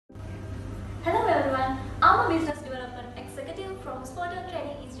everyone, I'm a business development executive from Spot On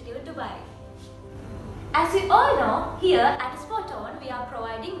Training Institute, Dubai. As you all know, here at Spot On, we are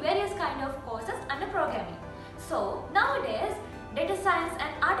providing various kind of courses under programming. So nowadays, data science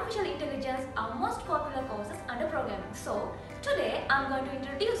and artificial intelligence are most popular courses under programming. So today, I'm going to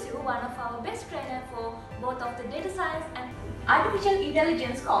introduce you one of our best trainer for both of the data science and artificial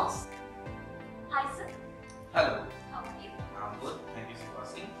intelligence course. Hi sir. Hello. How are you? I'm good. Thank you for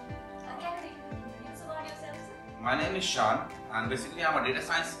asking. Can you introduce about yourself, sir? My name is Shan, and basically I'm a data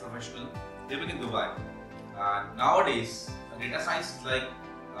science professional living in Dubai. Nowadays, data science is like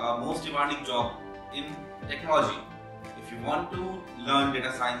most demanding job in technology. If you want to learn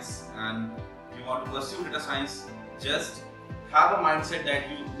data science and you want to pursue data science, just have a mindset that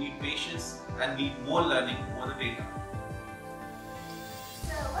you need patience and need more learning over the data.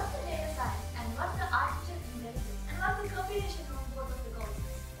 So what's the data science and what's the artificial intelligence and what's the combination of both of the courses?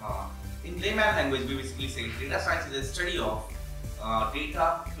 In layman language, we basically say data science is a study of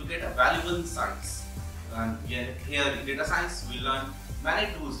data to get a valuable insights. And here in data science, we learn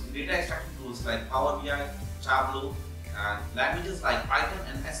many tools, data extraction tools like Power BI, Tableau, and languages like Python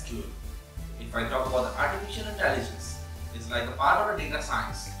and SQL. If I talk about the artificial intelligence, it's like a part of the data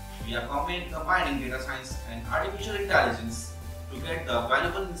science. We are combining data science and artificial intelligence to get the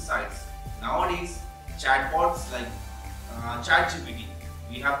valuable insights. Nowadays, chatbots like ChatGPT,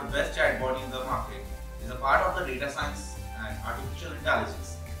 we have the best chatbot in the market, is a part of the data science and artificial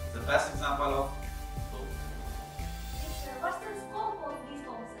intelligence. It's the best example of both. What's the scope of these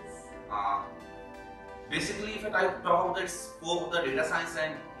courses? Basically, if I talk about the scope of the data science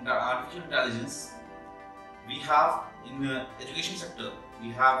and the artificial intelligence, we have in the education sector, we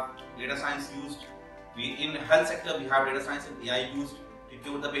have data science used. In health sector, we have data science and AI used to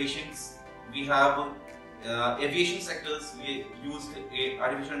cure the patients. We have aviation sectors, we use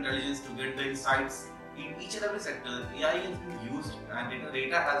artificial intelligence to get the insights. In each and every sector, AI has been used and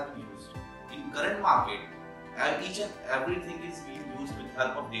data has been used. In current market, each and everything is being used with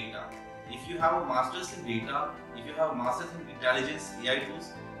help of data. If you have a master's in data, if you have a master's in intelligence, AI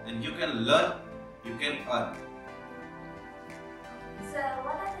tools, then you can learn, you can earn. So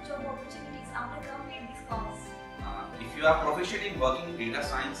what are the job opportunities after completing this course? If you are proficient in working in data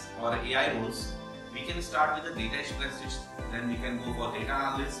science or AI roles, we can start with the data specialist, then we can go for data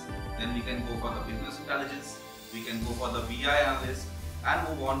analyst, then we can go for the business intelligence, we can go for the BI analyst and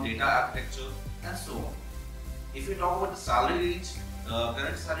move on data architecture and so on. If you talk about the salary range, the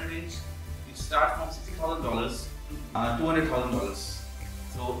current salary range, it starts from $60,000 to $200,000.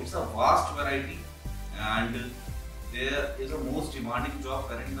 So it's a vast variety and there is a most demanding job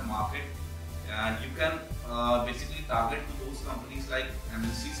current in the market, and you can basically target to those companies like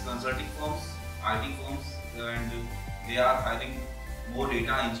MNCs, consulting firms, IT firms, and they are hiring more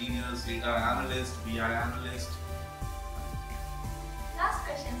data engineers, data analysts, BI analysts. Last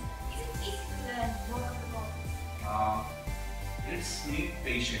question, is it easy to learn both of the courses? It's need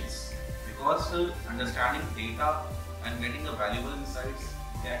patience because understanding data and getting the valuable insights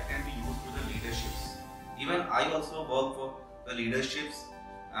that can be used to the leaderships. Even I also work for the leaderships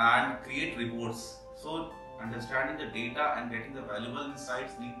and create reports. So understanding the data and getting the valuable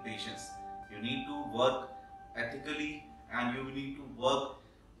insights need patience. You need to work ethically and you need to work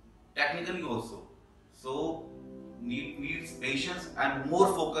technically also. So needs patience and more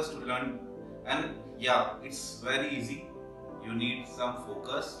focus to learn. And yeah, it's very easy. You need some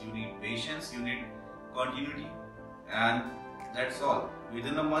focus, you need patience, you need continuity, and that's all.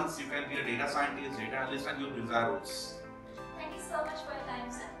 Within a month, you can be a data scientist, data analyst, and your desired roles. Thank you so much for your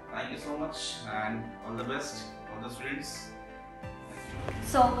time, sir. Thank you so much, and all the best, all the students.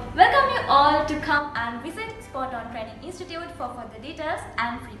 So, welcome you all to come and visit Spot On Training Institute for further details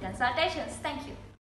and free consultations. Thank you.